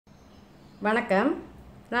வணக்கம்.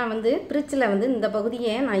 நான் பிரிட்ஜில் இந்த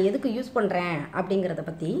பகுதியை நான் எதுக்கு யூஸ் பண்ணுறேன் அப்படிங்கிறத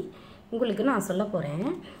பற்றி உங்களுக்கு நான் சொல்ல போகிறேன்.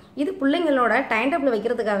 இது பிள்ளைங்களோட டைம் டேபிள்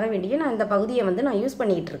வைக்கிறதுக்காக வேண்டிய நான் இந்த பகுதியை நான் யூஸ்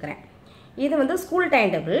பண்ணிக்கிட்டு இருக்கிறேன். இது ஸ்கூல்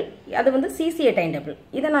டைம் டேபிள், அது சிசிஏ டைம் டேபிள்.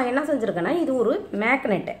 இதை நான் என்ன செஞ்சுருக்கேன்னா, இது ஒரு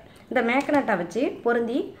மேக்னெட்டு. இந்த மேக்னெட்டை வச்சு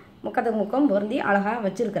பொருந்தி முக்கத்துக்கு முக்கம் பொருந்தி அழகாக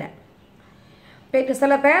வச்சுருக்கிறேன். போயிட்டு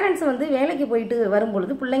சில பேரண்ட்ஸ் வேலைக்கு போயிட்டு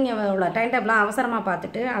வரும்பொழுது பிள்ளைங்களோட டைம் டேபிளாக அவசரமாக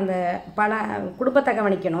பார்த்துட்டு அந்த குடும்பத்தை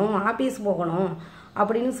கவனிக்கணும், ஆஃபீஸ் போகணும்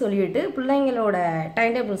அப்படின்னு சொல்லிட்டு பிள்ளைங்களோட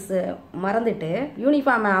டைம் டேபிள்ஸு மறந்துட்டு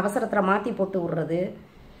யூனிஃபார்மை அவசரத்தில் மாற்றி போட்டு விட்றது.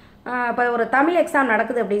 இப்போ ஒரு தமிழ் எக்ஸாம்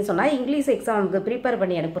நடக்குது அப்படின்னு சொன்னால் இங்கிலீஷ் எக்ஸாமுக்கு ப்ரிப்பேர்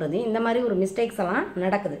பண்ணி அனுப்புறது, இந்த மாதிரி ஒரு மிஸ்டேக்ஸ் எல்லாம்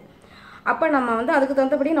நடக்குது. அப்போ நம்ம அதுக்கு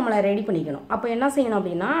தகுந்தபடி நம்மளை ரெடி பண்ணிக்கணும். அப்போ என்ன செய்யணும்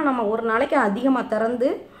அப்படின்னா, நம்ம ஒரு நாளைக்கு அதிகமாக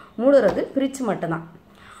திறந்து மூடுறது ஃப்ரிட்ஜ் மட்டும்தான்.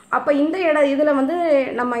 அப்போ இந்த இதில்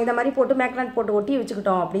நம்ம இதை மாதிரி போட்டு மேக்னெட் போட்டு ஒட்டி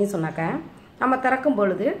வச்சுக்கிட்டோம் அப்படின்னு சொன்னாக்க, நம்ம திறக்கும்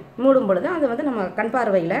பொழுது மூடும் பொழுது அது நம்ம கண்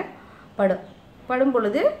பார்வையில் படும்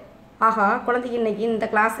பொழுது, ஆஹா குழந்தைக்கு இன்னைக்கு இந்த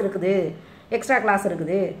கிளாஸ் இருக்குது, எக்ஸ்ட்ரா கிளாஸ்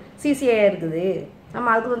இருக்குது, சிசிஏ இருக்குது,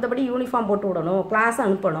 நம்ம அதுக்கு தகுந்தபடி யூனிஃபார்ம் போட்டு விடணும், கிளாஸ்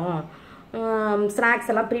அனுப்பணும்,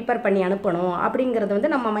 ஸ்நாக்ஸ் எல்லாம் ப்ரிப்பேர் பண்ணி அனுப்பணும்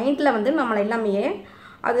அப்படிங்கிறது நம்ம மைண்டில் நம்மளை எல்லாமே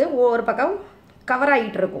அது ஒவ்வொரு பக்கம் கவர்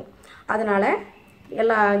ஆகிட்டு இருக்கும். அதனால்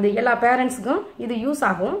எல்லா பேரண்ட்ஸுக்கும் இது யூஸ்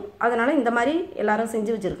ஆகும். அதனால் இந்த மாதிரி எல்லாரும்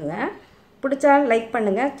செஞ்சு வச்சுருக்குங்க. பிடிச்சா லைக்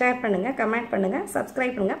பண்ணுங்கள், ஷேர் பண்ணுங்கள், கமெண்ட் பண்ணுங்கள்,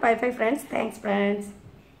 சப்ஸ்கிரைப் பண்ணுங்கள். Bye friends. Thanks friends.